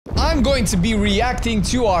I'm going to be reacting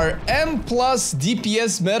to our M+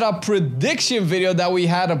 DPS meta prediction video that we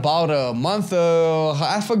had about a month and a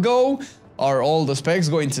half ago. Are all the specs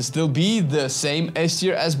going to still be the same S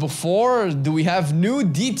tier as before? Do we have new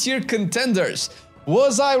D tier contenders?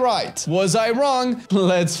 Was I right? Was I wrong?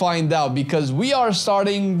 Let's find out, because we are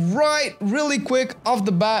starting really quick off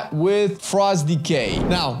the bat with Frost Decay.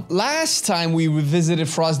 Now, last time we revisited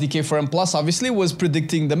Frost Decay for M+, obviously was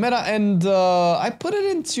predicting the meta, and I put it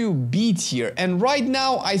into B tier. And right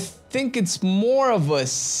now, I think it's more of a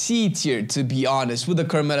C tier, to be honest, with the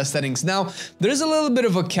current meta settings. Now, there's a little bit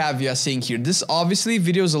of a caveat saying here. This obviously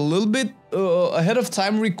video is a little bit ahead of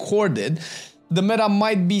time recorded. The meta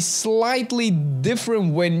might be slightly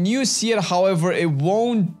different when you see it, however, it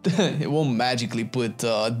won't magically put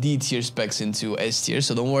D tier specs into S tier,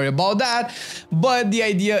 so don't worry about that. But the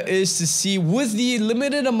idea is to see, with the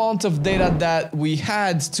limited amount of data that we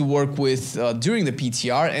had to work with during the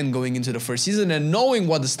PTR and going into the first season and knowing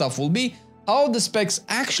what the stuff will be, how the specs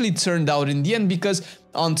actually turned out in the end. Because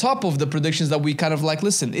on top of the predictions that we kind of like,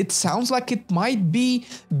 listen, it sounds like it might be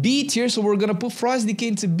B tier, so we're gonna put Frost Decay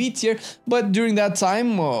into B tier, but during that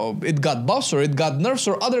time it got buffs or it got nerfs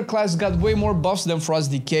or other classes got way more buffs than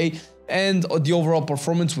Frost Decay, and the overall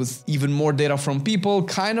performance with even more data from people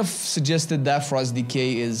kind of suggested that Frost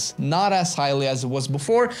Decay is not as highly as it was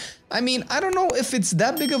before. I mean, I don't know if it's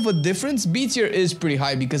that big of a difference. B tier is pretty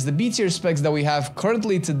high because the B tier specs that we have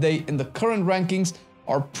currently today in the current rankings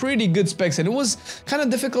are pretty good specs, and it was kind of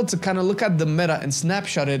difficult to kind of look at the meta and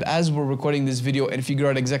snapshot it as we're recording this video and figure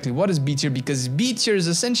out exactly what is B tier, because B tier is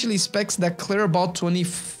essentially specs that clear about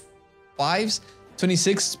 25s,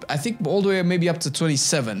 26, I think all the way maybe up to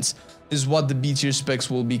 27s is what the B tier specs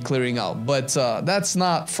will be clearing out, but that's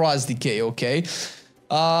not Frost Decay, okay?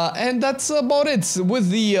 And that's about it. With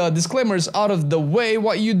the disclaimers out of the way,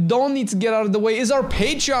 what you don't need to get out of the way is our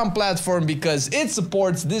Patreon platform, because it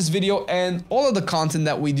supports this video and all of the content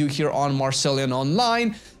that we do here on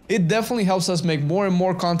MarcelianOnline. It definitely helps us make more and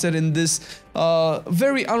more content in this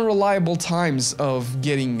very unreliable times of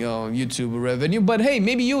getting YouTube revenue. But hey,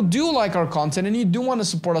 maybe you do like our content and you do want to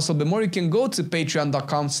support us a little bit more. You can go to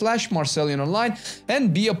patreon.com/MarcelianOnline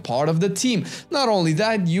and be a part of the team. Not only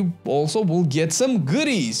that, you also will get some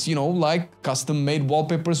goodies, you know, like custom-made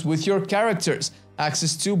wallpapers with your characters,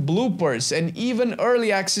 access to bloopers, and even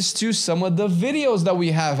early access to some of the videos that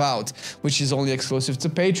we have out, which is only exclusive to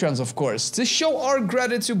Patreons, of course. To show our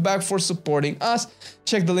gratitude back for supporting us,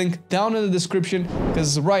 check the link down in the description,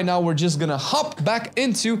 because right now we're just gonna hop back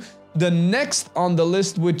into the next on the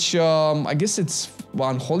list, which I guess it's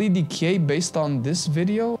Unholy Decay based on this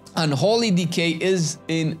video. Unholy Decay is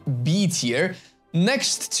in B tier.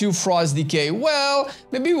 Next to Frost Decay, well,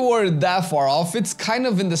 maybe we weren't that far off. It's kind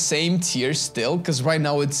of in the same tier still, because right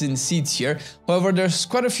now it's in C tier. However, there's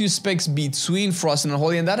quite a few specs between Frost and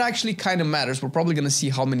Unholy, and that actually kind of matters. We're probably going to see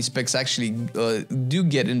how many specs actually do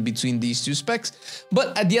get in between these two specs.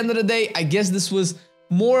 But at the end of the day, I guess this was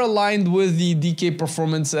more aligned with the DK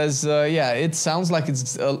performance, as yeah, it sounds like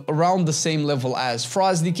it's around the same level as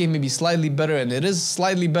Frost Decay, maybe slightly better, and it is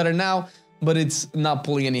slightly better now. But it's not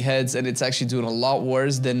pulling any heads, and it's actually doing a lot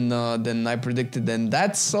worse than I predicted, and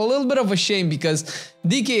that's a little bit of a shame, because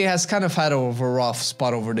DK has kind of had a rough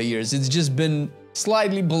spot over the years. It's just been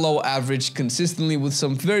slightly below average consistently, with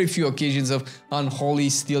some very few occasions of Unholy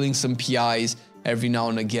stealing some PIs every now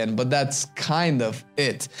and again, but that's kind of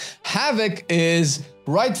it. Havoc is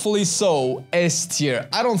rightfully so S tier.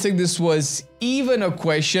 I don't think this was even a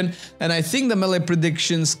question, and I think the melee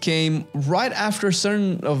predictions came right after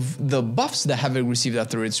certain of the buffs that Havoc received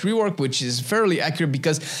after its rework, which is fairly accurate,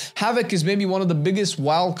 because Havoc is maybe one of the biggest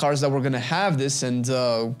wild cards that we're gonna have this, and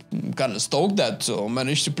kind of stoked that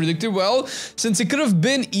managed to predict it well, since it could have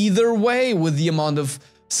been either way with the amount of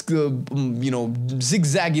you know,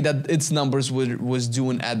 zigzaggy that its numbers was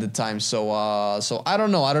doing at the time. So I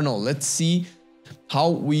don't know. Let's see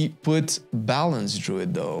how we put Balance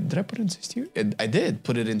Druid though. Did I put it into S tier? I did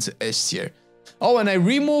put it into S tier. Oh, and I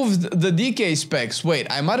removed the DK specs. Wait,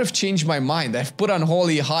 I might have changed my mind. I've put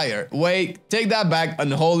Unholy higher. Wait, take that back.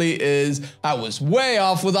 Unholy is... I was way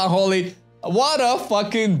off with Unholy. What a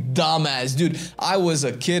fucking dumbass, dude. I was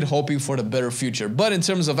a kid hoping for the better future. But in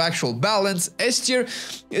terms of actual balance, S tier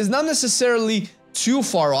is not necessarily too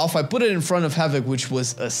far off. I put it in front of Havoc, which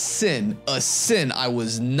was a sin I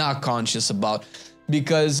was not conscious about.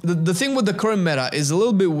 Because the thing with the current meta is a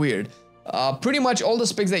little bit weird. Pretty much all the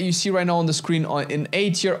specs that you see right now on the screen in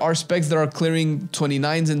A tier are specs that are clearing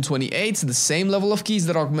 29s and 28s, the same level of keys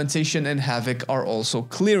that Augmentation and Havoc are also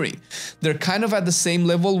clearing. They're kind of at the same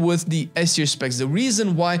level with the S tier specs. The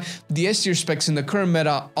reason why the S tier specs in the current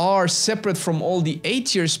meta are separate from all the A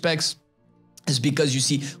tier specs is because you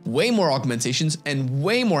see way more Augmentations and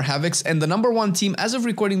way more Havocs, and the #1 team as of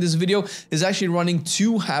recording this video is actually running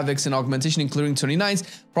 2 Havocs in Augmentation and clearing 29s.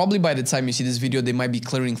 Probably by the time you see this video they might be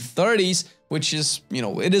clearing 30s, which is, you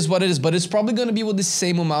know, it is what it is, but it's probably going to be with the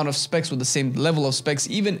same amount of specs, with the same level of specs,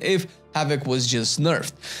 even if Havoc was just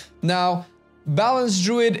nerfed. Now, Balanced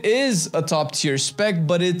Druid is a top tier spec,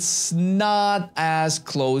 but it's not as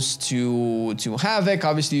close to Havoc.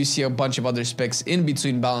 Obviously, you see a bunch of other specs in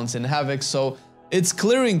between Balance and Havoc, so it's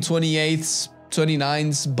clearing 28s,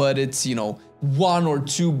 29s, but it's, you know, 1 or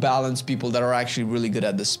 2 balanced people that are actually really good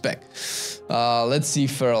at the spec. Let's see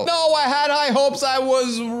Feral. No, I had high hopes. I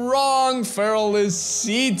was wrong. Feral is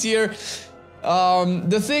C tier.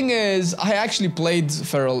 The thing is, I actually played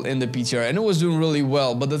Feral in the PTR and it was doing really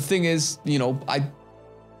well, but the thing is, you know, I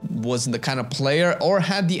wasn't the kind of player or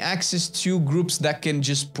had the access to groups that can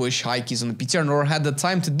just push high keys on the PTR, nor had the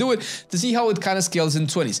time to do it to see how it kind of scales in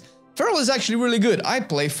 20s. Feral is actually really good. I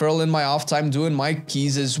play Feral in my off time doing my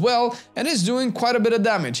keys as well, and it's doing quite a bit of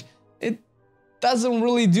damage. It doesn't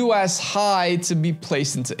really do as high to be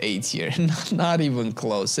placed into A tier, not even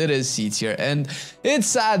close. It is C tier, and it's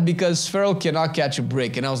sad because Feral cannot catch a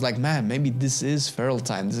break, and I was like, man, maybe this is Feral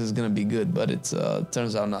time, this is gonna be good, but it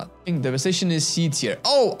turns out not. I think Devastation is C tier.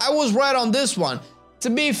 Oh, I was right on this one. To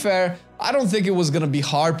be fair, I don't think it was gonna be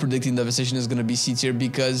hard predicting Devastation is gonna be C tier,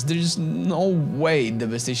 because there's no way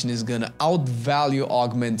Devastation is gonna outvalue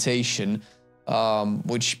Augmentation,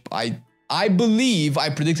 which I believe I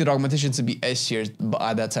predicted Augmentation to be S tier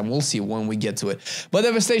at that time. We'll see when we get to it. But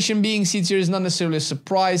Devastation being C tier is not necessarily a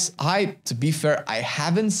surprise. To be fair, I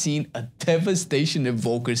haven't seen a Devastation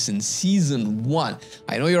Evoker since Season 1.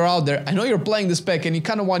 I know you're out there. I know you're playing the spec and you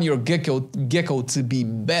kind of want your Gecko to be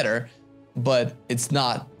better, but it's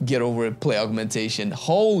not. Get over it, play Augmentation.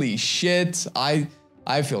 Holy shit. I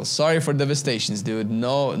feel sorry for Devastations, dude.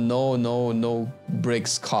 No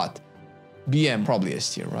bricks caught. BM probably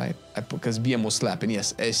S tier, right? Because BM was slapping.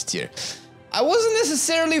 Yes, S tier. I wasn't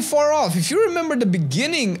necessarily far off. If you remember the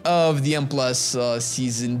beginning of the M+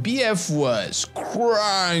 season, BF was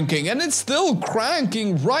cranking, and it's still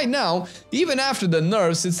cranking right now. Even after the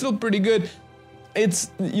nerfs, it's still pretty good. It's,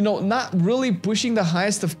 you know, not really pushing the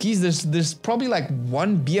highest of keys. There's probably like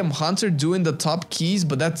 1 BM Hunter doing the top keys,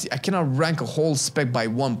 but that's, I cannot rank a whole spec by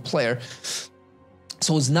 1 player.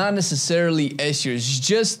 So it's not necessarily S tier.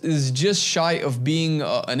 It's just shy of being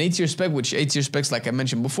an A tier spec, which A tier specs, like I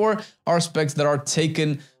mentioned before, are specs that are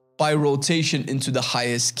taken by rotation into the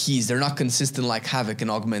highest keys. They're not consistent like Havoc and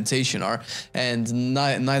Augmentation are, and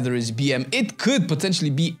neither is BM. It could potentially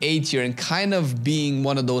be A tier and kind of being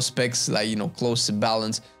one of those specs like, you know, close to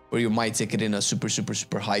balance, where you might take it in a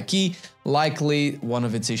super high key. Likely one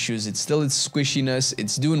of its issues, it's still its squishiness.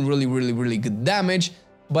 It's doing really good damage,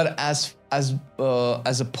 but as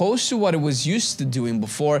opposed to what it was used to doing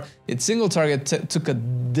before, its single target took a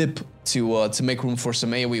dip to make room for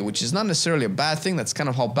some AoE, which is not necessarily a bad thing. That's kind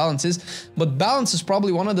of how Balance is, but Balance is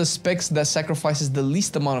probably one of the specs that sacrifices the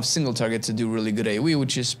least amount of single target to do really good AoE,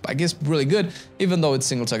 which is, I guess, really good, even though its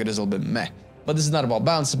single target is a little bit meh. But this is not about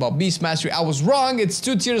Balance, it's about Beast Mastery. I was wrong, it's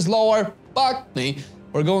 2 tiers lower, fuck me.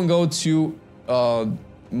 We're going to go to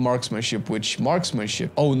Marksmanship, which Marksmanship,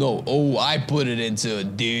 oh no, oh, I put it into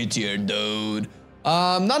D tier, dude.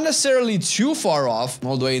 Not necessarily too far off,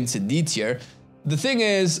 all the way into D tier. The thing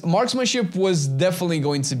is, Marksmanship was definitely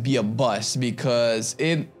going to be a bust, because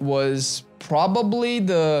it was probably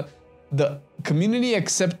the community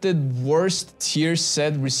accepted worst tier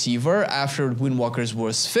set receiver after Windwalkers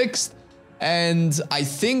was fixed. And I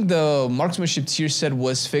think the Marksmanship tier set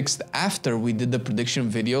was fixed after we did the prediction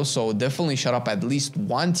video, so definitely shot up at least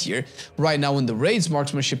 1 tier. Right now in the raids,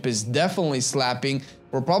 Marksmanship is definitely slapping.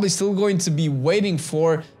 We're probably still going to be waiting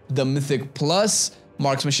for the Mythic Plus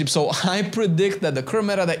Marksmanship, so I predict that the current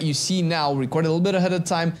meta that you see now, recorded a little bit ahead of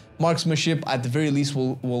time, Marksmanship at the very least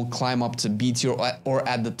will climb up to B tier or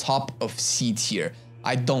at the top of C tier.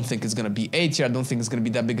 I don't think it's going to be A tier. I don't think it's going to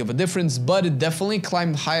be that big of a difference, but it definitely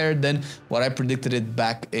climbed higher than what I predicted it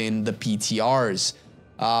back in the PTRs.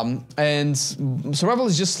 And Survival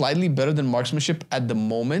is just slightly better than Marksmanship at the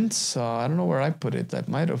moment. I don't know where I put it. I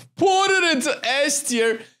might have put it into S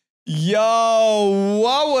tier. Yo,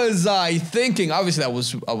 what was I thinking? Obviously, I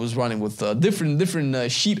was running with a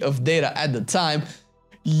different sheet of data at the time.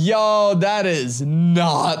 Yo, that is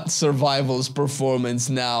not Survival's performance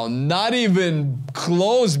now. Not even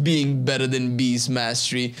close being better than Beast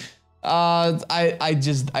Mastery. I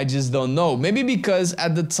just don't know. Maybe because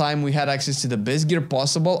at the time we had access to the best gear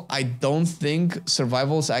possible. I don't think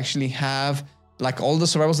Survivals actually have, like, all the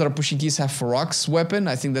Survivals that are pushing keys have Farok's weapon.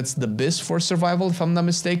 I think that's the best for Survival, if I'm not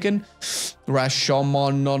mistaken.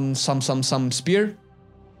 Rashomon on some spear.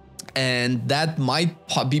 And that might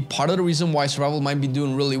be part of the reason why Survival might be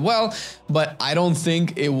doing really well, but I don't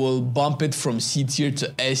think it will bump it from C tier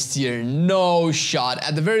to S tier. No shot.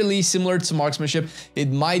 At the very least, similar to Marksmanship, it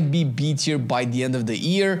might be B tier by the end of the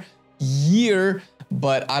year,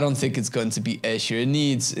 but I don't think it's going to be S tier. It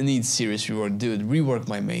needs serious rework, dude. Rework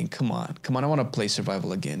my main. Come on, I want to play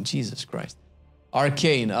Survival again. Jesus Christ.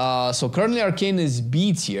 Arcane. So currently Arcane is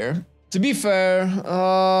B tier. To be fair, there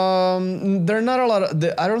are not a lot of,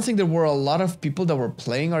 I don't think there were a lot of people that were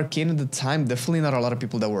playing Arcane at the time. Definitely not a lot of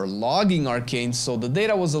people that were logging Arcane, so the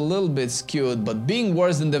data was a little bit skewed, but being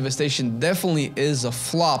worse than Devastation definitely is a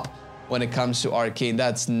flop when it comes to Arcane.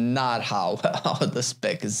 That's not how the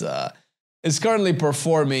spec is currently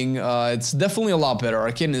performing. It's definitely a lot better.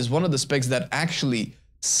 Arcane is one of the specs that actually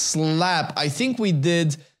slap. I think we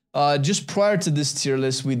did... just prior to this tier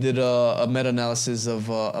list, we did a meta-analysis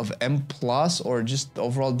of M+, or just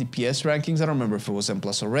overall DPS rankings. I don't remember if it was M+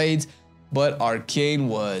 or raids, but Arcane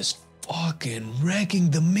was fucking wrecking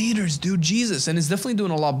the meters, dude. Jesus, and it's definitely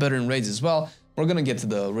doing a lot better in raids as well. We're gonna get to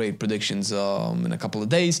the raid predictions in a couple of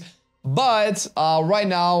days. But right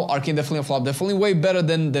now, Arcane definitely a flop, definitely way better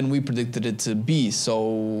than we predicted it to be.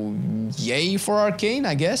 So yay for Arcane,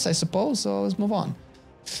 I guess, I suppose. So let's move on.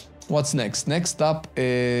 What's next? Next up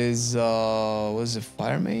is, what is it,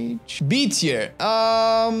 Fire Mage? B tier.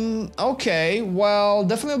 Okay, well,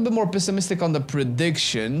 definitely a bit more pessimistic on the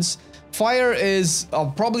predictions. Fire is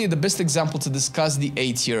probably the best example to discuss. The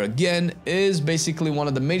A tier, again, is basically one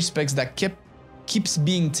of the mage specs that keeps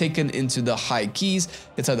being taken into the high keys.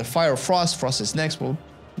 It's either Fire or Frost. Frost is next. Well,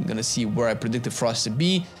 I'm gonna see where I predicted Frost to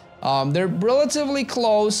be. They're relatively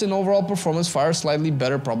close in overall performance. Fire slightly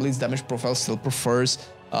better. Probably its damage profile still prefers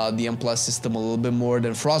the M+ system a little bit more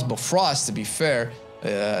than Frost, but Frost, to be fair,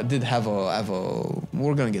 did have a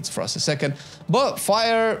we're gonna get to Frost in a second, but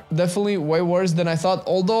Fire definitely way worse than I thought.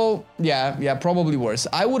 Although yeah, probably worse.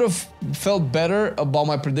 I would have felt better about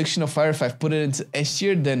my prediction of Fire if I've put it into S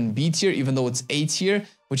tier than B tier, even though it's A tier,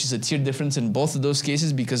 which is a tier difference in both of those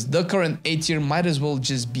cases, because the current A tier might as well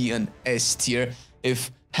just be an S tier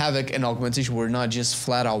if Havoc and Augmentation were not just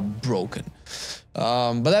flat out broken.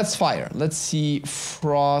 But that's Fire. Let's see,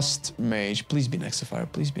 Frost Mage. Please be next to Fire.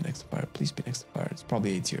 Please be next to Fire. Please be next to Fire. It's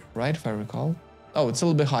probably A tier, right? If I recall. Oh, it's a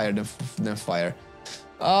little bit higher than Fire.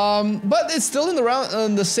 But it's still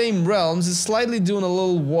in the same realms. It's slightly doing a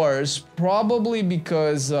little worse, probably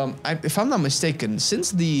because if I'm not mistaken,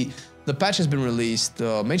 since the patch has been released,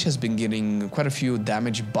 Mage has been getting quite a few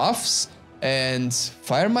damage buffs. And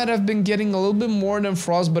Fire might have been getting a little bit more than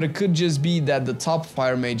Frost, but it could just be that the top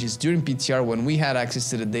Fire mages during PTR, when we had access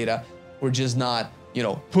to the data, were just not, you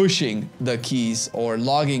know, pushing the keys or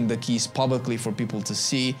logging the keys publicly for people to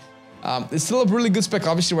see. It's still a really good spec.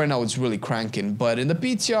 Obviously, right now it's really cranking, but in the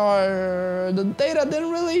PTR, the data didn't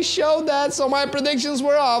really show that, so my predictions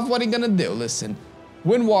were off. What are you gonna do? Listen,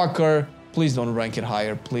 Windwalker. Please don't rank it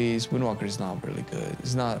higher, please. Windwalker is not really good.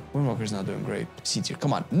 Windwalker is not doing great. C tier,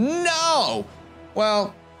 come on. No!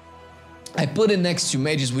 Well, I put it next to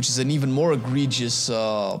Mages, which is an even more egregious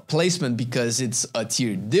placement because it's a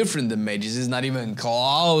tier different than Mages. It's not even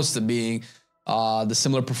close to being the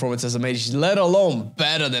similar performance as a Mage, let alone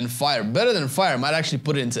better than Fire. Better than Fire, I might actually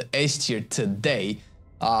put it into S tier today,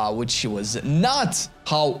 which was not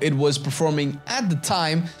how it was performing at the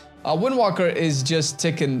time. Windwalker is just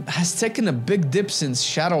has taken a big dip since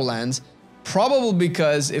Shadowlands, probably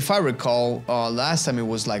because, if I recall, last time it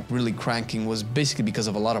was like really cranking was basically because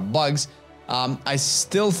of a lot of bugs. I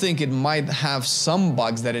still think it might have some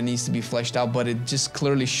bugs that it needs to be fleshed out, but it just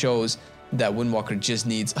clearly shows that Windwalker just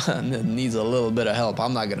needs a little bit of help,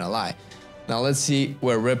 I'm not gonna lie. Now let's see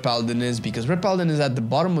where Rip Paladin is, because Rip Paladin is at the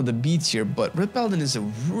bottom of the B tier, but Rip Paladin is a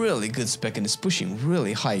really good spec and is pushing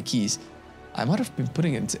really high keys. I might have been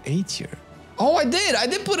putting it into A tier. Oh, I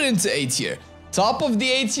did put it into A tier. Top of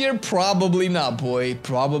the A tier? Probably not, boy.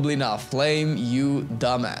 Probably not. Flame, you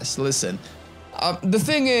dumbass. Listen, the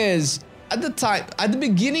thing is, at the time, at the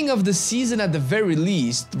beginning of the season at the very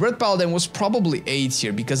least, Red Paladin was probably A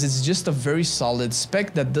tier because it's just a very solid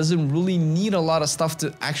spec that doesn't really need a lot of stuff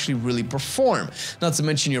to actually really perform. Not to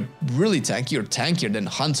mention you're really tanky, you're tankier than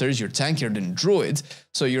Hunters, you're tankier than Druids,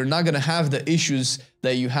 so you're not gonna have the issues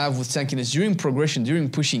that you have with tankiness during progression, during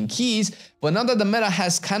pushing keys. But now that the meta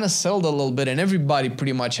has kind of settled a little bit and everybody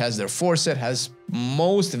pretty much has their 4-set, has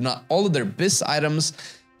most, if not all of their BIS items,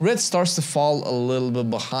 Red starts to fall a little bit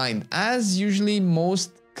behind, as usually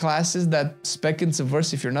most classes that spec into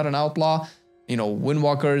verse, if you're not an outlaw, you know,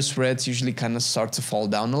 Windwalkers, Reds usually kind of start to fall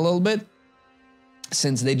down a little bit,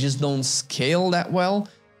 since they just don't scale that well.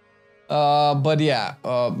 But yeah,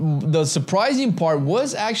 the surprising part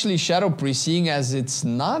was actually Shadow Priest, seeing as it's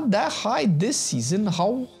not that high this season.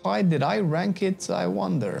 How high did I rank it, I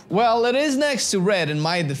wonder? Well, it is next to Red in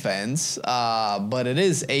my defense, but it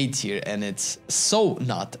is A tier, and it's so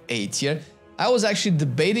not A tier. I was actually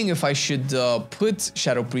debating if I should put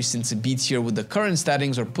Shadow Priest into B tier with the current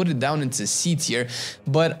statings or put it down into C tier,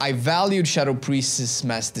 but I valued Shadow Priest's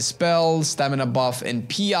Mass Dispel, Stamina buff, and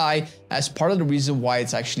PI as part of the reason why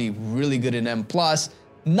it's actually really good in M+,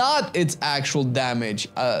 not its actual damage.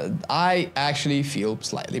 I actually feel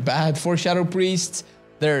slightly bad for Shadow Priests.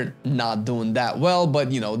 They're not doing that well,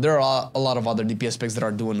 but you know, there are a lot of other DPS specs that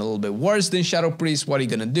are doing a little bit worse than Shadow Priest. What are you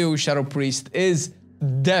gonna do? Shadow Priest is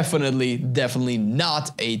definitely not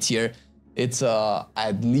A tier. It's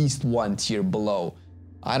at least 1 tier below.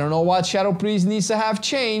 I don't know what Shadow Priest needs to have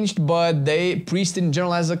changed, but Priest in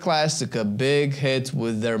general as a class took a big hit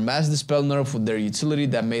with their Mass Dispel nerf, with their utility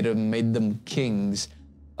that made them kings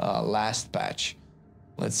last patch.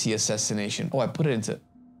 Let's see, Assassination. Oh, I put it into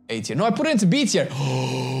A tier. No, I put it into B tier.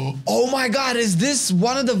 Oh my god, is this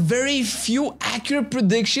one of the very few accurate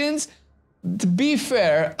predictions? To be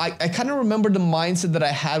fair, I kind of remember the mindset that I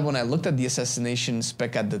had when I looked at the Assassination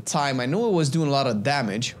spec at the time. I knew it was doing a lot of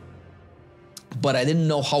damage, but I didn't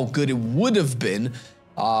know how good it would have been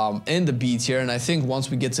in the B tier. And I think once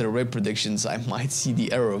we get to the raid predictions, I might see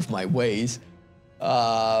the error of my ways.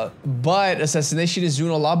 But Assassination is doing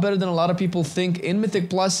a lot better than a lot of people think in Mythic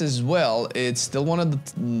Plus as well. It's still one of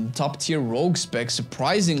the top tier rogue specs,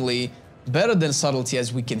 surprisingly better than Subtlety,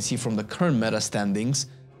 as we can see from the current meta standings.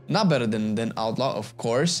 Not better than Outlaw, of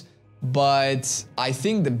course, but I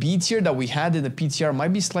think the B tier that we had in the PTR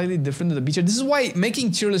might be slightly different than the B tier. This is why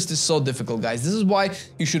making tier list is so difficult, guys. This is why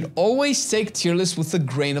you should always take tier list with a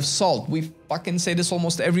grain of salt. We fucking say this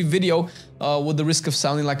almost every video with the risk of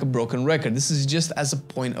sounding like a broken record. This is just as a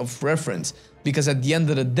point of reference, because at the end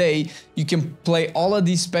of the day, you can play all of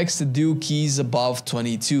these specs to do keys above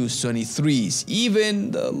 22s, 23s,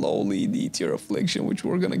 even the lowly D tier Affliction, which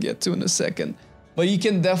we're gonna get to in a second. But you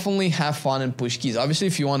can definitely have fun and push keys. Obviously,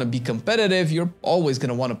 if you want to be competitive, you're always going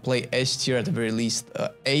to want to play S tier, at the very least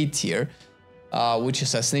A tier, which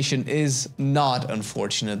Assassination is not,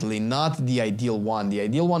 unfortunately, not the ideal one. The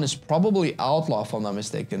ideal one is probably Outlaw, if I'm not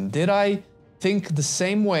mistaken. Did I think the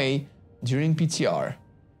same way during PTR?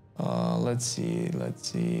 Let's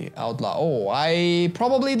see, Outlaw. Oh, I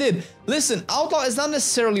probably did. Listen, Outlaw is not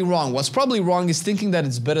necessarily wrong. What's probably wrong is thinking that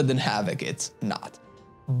it's better than Havoc. It's not.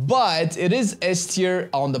 But it is S tier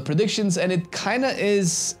on the predictions, and it kind of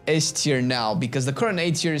is S tier now, because the current A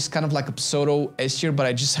tier is kind of like a pseudo S tier, but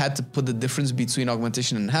I just had to put the difference between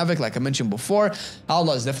Augmentation and Havoc, like I mentioned before.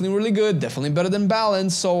 Outlaw is definitely really good, definitely better than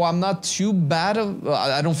Balance, so I'm not too bad.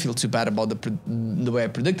 I don't feel too bad about the way I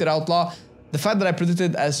predicted Outlaw. The fact that I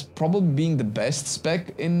predicted as probably being the best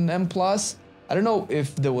spec in M+, I don't know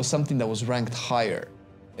if there was something that was ranked higher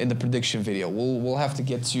in the prediction video. We'll have to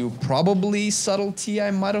get to probably Subtlety. I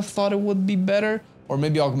might have thought it would be better, or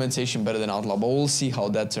maybe Augmentation better than Outlaw, but we'll see how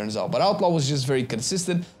that turns out. But Outlaw was just very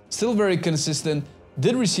consistent, still very consistent,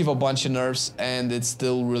 did receive a bunch of nerfs, and it's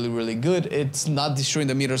still really good. It's not destroying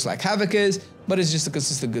the meters like Havoc is, but it's just a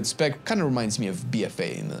consistent good spec. Kind of reminds me of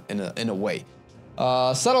BFA in a way.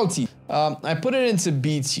 Subtlety, I put it into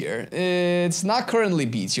B tier. It's not currently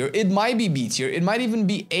B tier. It might be B tier. It might even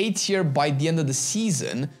be A tier by the end of the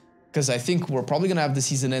season, because I think we're probably gonna have the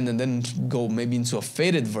season end and then go maybe into a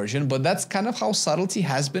faded version. But that's kind of how Subtlety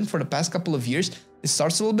has been for the past couple of years. It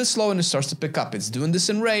starts a little bit slow and it starts to pick up. It's doing this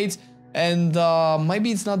in raids, and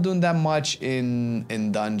maybe it's not doing that much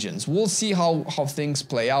in dungeons. We'll see how things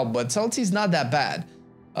play out, but Subtlety is not that bad.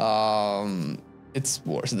 It's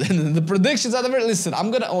worse than the predictions at the very. Listen,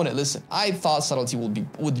 I'm gonna own it. Listen, I thought Subtlety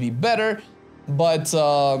would be better, but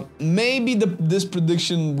maybe this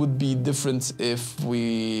prediction would be different if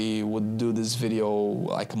we would do this video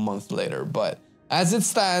like a month later. But as it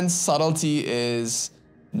stands, Subtlety is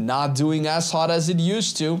not doing as hot as it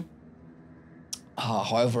used to.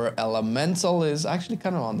 However, Elemental is actually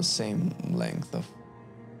kind of on the same length of...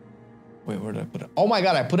 Wait, where did I put it? Oh my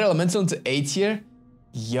god, I put Elemental into A tier?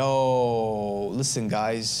 Yo, listen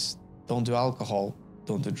guys, don't do alcohol,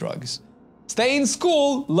 don't do drugs. Stay in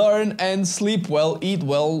school, learn and sleep well, eat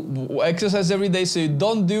well, exercise every day so you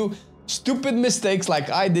don't do stupid mistakes like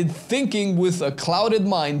I did, thinking with a clouded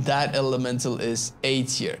mind that Elemental is A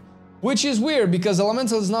tier. Which is weird because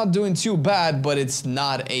Elemental is not doing too bad, but it's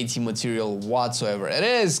not A tier material whatsoever. It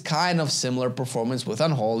is kind of similar performance with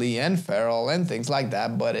Unholy and Feral and things like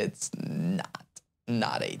that, but it's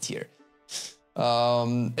not A tier.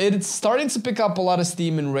 It's starting to pick up a lot of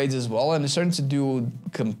steam in raids as well, and it's starting to do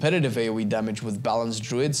competitive AoE damage with balanced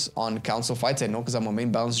druids on council fights. I know because I'm a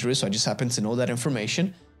main balanced druid, so I just happen to know that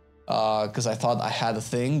information. Because I thought I had a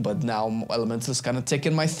thing, but now Elemental is kind of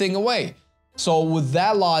taking my thing away. So with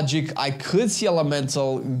that logic, I could see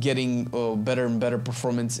Elemental getting better and better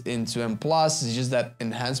performance into M+. It's just that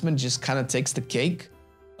enhancement just kind of takes the cake,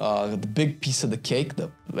 the big piece of the cake,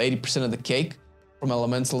 the 80% of the cake from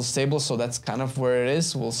Elemental stable. So that's kind of where it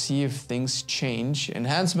is. We'll see if things change.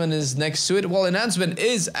 Enhancement is next to it. Well, enhancement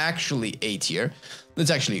is actually A tier. It's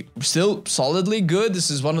actually still solidly good.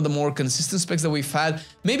 This is one of the more consistent specs that we've had.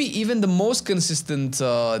 Maybe even the most consistent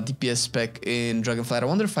DPS spec in Dragonflight. I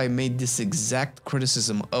wonder if I made this exact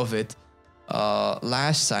criticism of it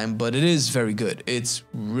last time, but it is very good. It's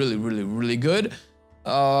really, really, really good.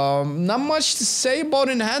 Not much to say about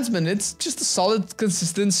enhancement. It's just a solid,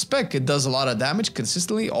 consistent spec. It does a lot of damage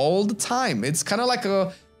consistently all the time. It's kind of like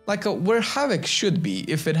a where Havoc should be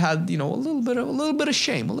if it had, you know, a little bit of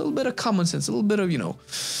shame, a little bit of common sense, a little bit of, you know,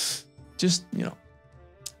 just, you know,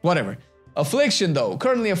 whatever. Affliction though,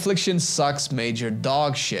 currently Affliction sucks major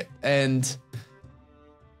dog shit, and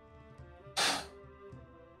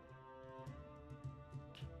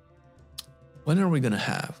when are we gonna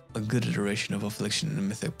have a good iteration of Affliction in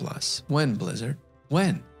Mythic Plus? When, Blizzard?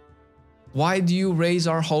 When? Why do you raise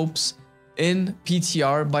our hopes in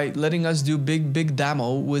PTR by letting us do big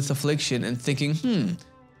demo with Affliction and thinking,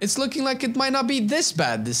 it's looking like it might not be this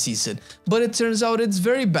bad this season, but it turns out it's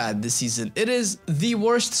very bad this season. It is the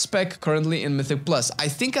worst spec currently in Mythic Plus. I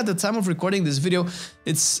think at the time of recording this video,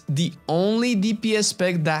 it's the only DPS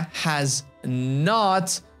spec that has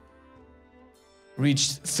not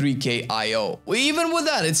reached 3k IO. Even with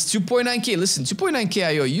that, it's 2.9k. Listen, 2.9k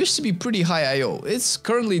IO used to be pretty high IO. It's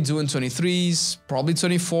currently doing 23s, probably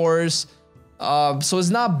 24s. So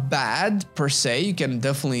it's not bad per se. You can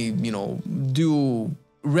definitely, you know, do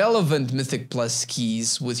relevant Mythic Plus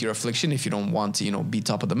keys with your Affliction if you don't want to, you know, be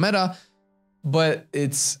top of the meta. But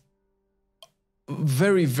it's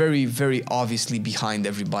very, very, very obviously behind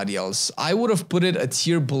everybody else. I would have put it a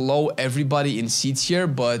tier below everybody in C tier,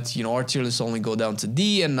 but, you know, our tier lists only go down to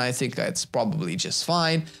D, and I think it's probably just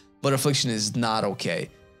fine. But Affliction is not okay.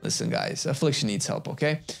 Listen, guys, Affliction needs help,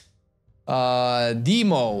 okay?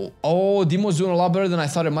 Demo. Oh, Demo's doing a lot better than I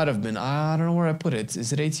thought it might have been. I don't know where I put it.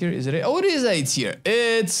 Is it A tier? Is it A? Oh, it is A tier.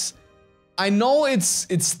 It's... I know it's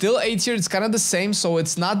still A tier. It's kind of the same, so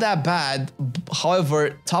it's not that bad.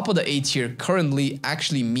 However, top of the A tier currently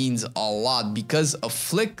actually means a lot because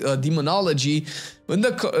Demonology, with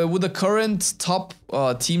the current top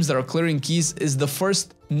teams that are clearing keys, is the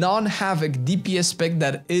first non-Havoc DPS spec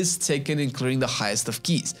that is taken in clearing the highest of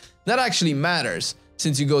keys. That actually matters,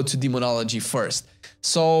 since you go to Demonology first.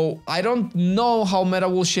 So I don't know how meta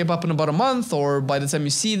will shape up in about a month, or by the time you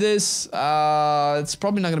see this, it's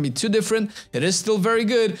probably not going to be too different. It is still very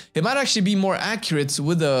good. It might actually be more accurate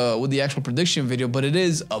with the actual prediction video, but it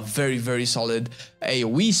is a very, very solid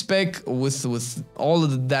AoE spec with all of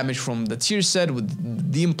the damage from the tier set,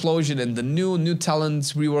 with the implosion and the new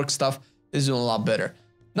talents rework stuff is doing a lot better.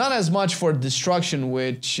 Not as much for Destruction,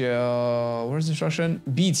 which, where's Destruction?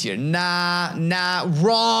 B tier. Nah,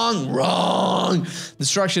 wrong.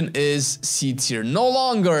 Destruction is C tier. No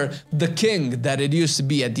longer the king that it used to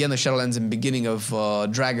be at the end of Shadowlands and beginning of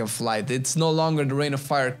Dragonflight. It's no longer the Rain of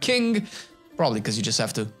Fire king, probably because you just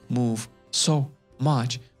have to move so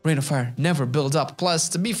much. Rain of Fire never builds up. Plus,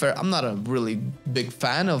 to be fair, I'm not a really big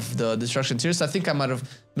fan of the Destruction tiers. I think I might have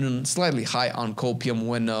been slightly high on Copium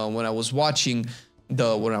when I was watching...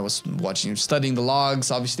 studying the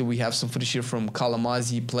logs. Obviously, we have some footage here from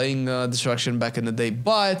Kalamazi playing Destruction back in the day,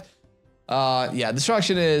 but yeah,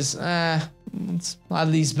 Destruction is it's at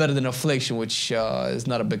least better than Affliction, which is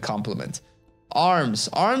not a big compliment. Arms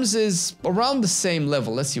is around the same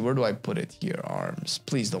level. Let's see, where do I put it here? Arms,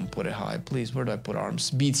 please don't put it high, please. Where do I put Arms?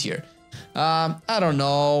 B tier. I don't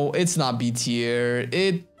know, it's not B tier.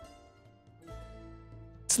 It's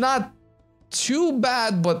not too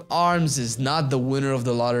bad, but Arms is not the winner of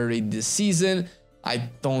the lottery this season. I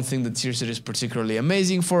don't think the tier set is particularly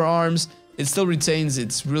amazing for arms. It still retains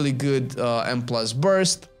its really good M+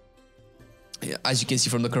 burst. As you can see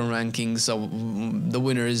from the current rankings, so the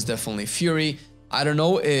winner is definitely Fury. I don't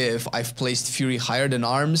know if I've placed Fury higher than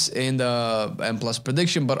Arms in the M+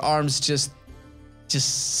 prediction, but Arms just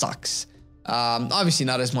sucks. Obviously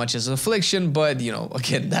not as much as Affliction, but you know,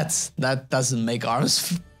 again, that doesn't make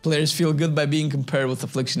Arms players feel good by being compared with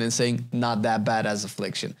Affliction and saying not that bad as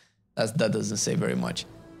Affliction. That doesn't say very much.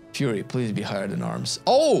 Fury, please be higher than Arms.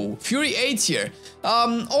 Oh, Fury A tier.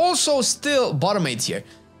 Also still bottom A tier.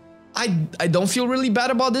 I don't feel really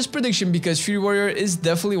bad about this prediction because Fury Warrior is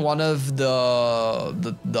definitely one of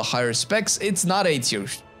the higher specs. It's not A tier,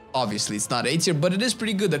 obviously it's not A tier, but it is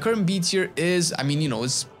pretty good. The current B tier is, I mean, you know,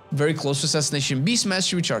 it's very close to Assassination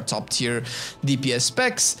Beastmaster, which are top tier DPS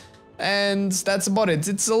specs, and that's about it.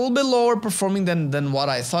 It's a little bit lower performing than what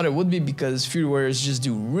I thought it would be because Fury Warriors just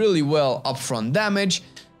do really well upfront damage.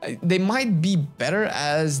 They might be better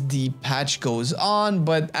as the patch goes on,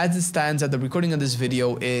 but as it stands at the recording of this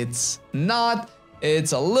video, it's not.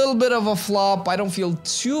 It's a little bit of a flop. I don't feel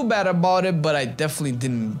too bad about it, but I definitely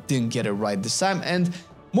didn't get it right this time. And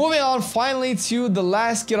moving on finally to the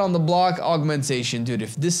last kid on the block, Augmentation. Dude,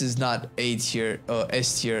 if this is not A tier,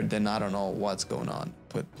 S tier, then I don't know what's going on.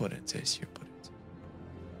 Put it S tier, put it.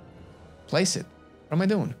 Place it. What am I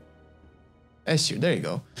doing? S tier, there you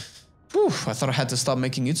go. Whew, I thought I had to stop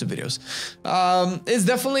making YouTube videos. It's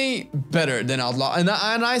definitely better than Outlaw, and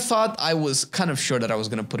I thought I was kind of sure that I was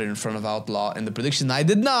gonna put it in front of Outlaw in the prediction. I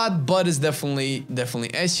did not, but it's definitely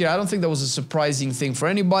S tier. I don't think that was a surprising thing for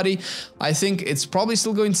anybody. I think it's probably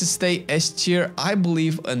still going to stay S tier, I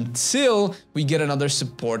believe, until we get another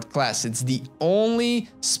support class. It's the only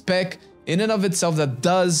spec in and of itself that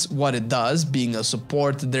does what it does, being a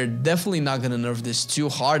support. They're definitely not gonna nerf this too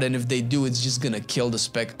hard, and if they do, it's just gonna kill the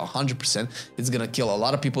spec 100%. It's gonna kill a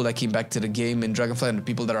lot of people that came back to the game in Dragonflight and the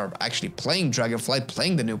people that are actually playing Dragonflight,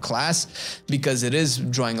 playing the new class, because it is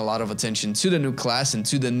drawing a lot of attention to the new class and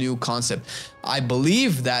to the new concept. I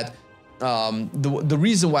believe that the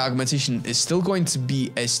reason why Augmentation is still going to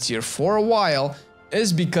be S tier for a while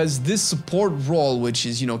is because this support role, which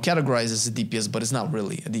is, you know, categorized as a DPS, but it's not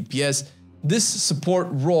really a DPS, this support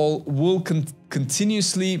role will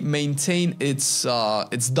continuously maintain its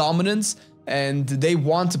dominance, and they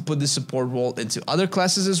want to put this support role into other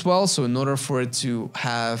classes as well. So in order for it to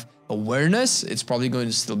have awareness, it's probably going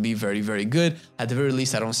to still be very, very good. At the very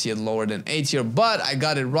least, I don't see it lower than A tier, but I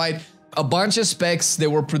got it right. A bunch of specs, they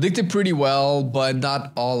were predicted pretty well, but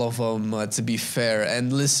not all of them, to be fair.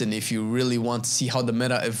 And listen, if you really want to see how the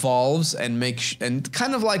meta evolves and and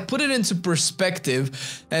kind of like put it into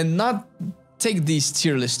perspective and not take these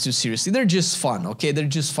tier lists too seriously. They're just fun, okay? They're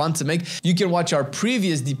just fun to make. You can watch our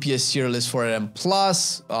previous DPS tier list for M+.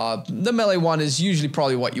 The melee one is usually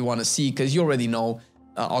probably what you want to see because you already know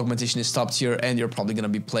Augmentation is top tier, and you're probably going to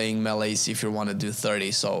be playing melees if you want to do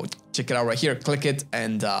 30. So check it out right here, click it,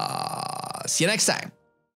 and see you next time.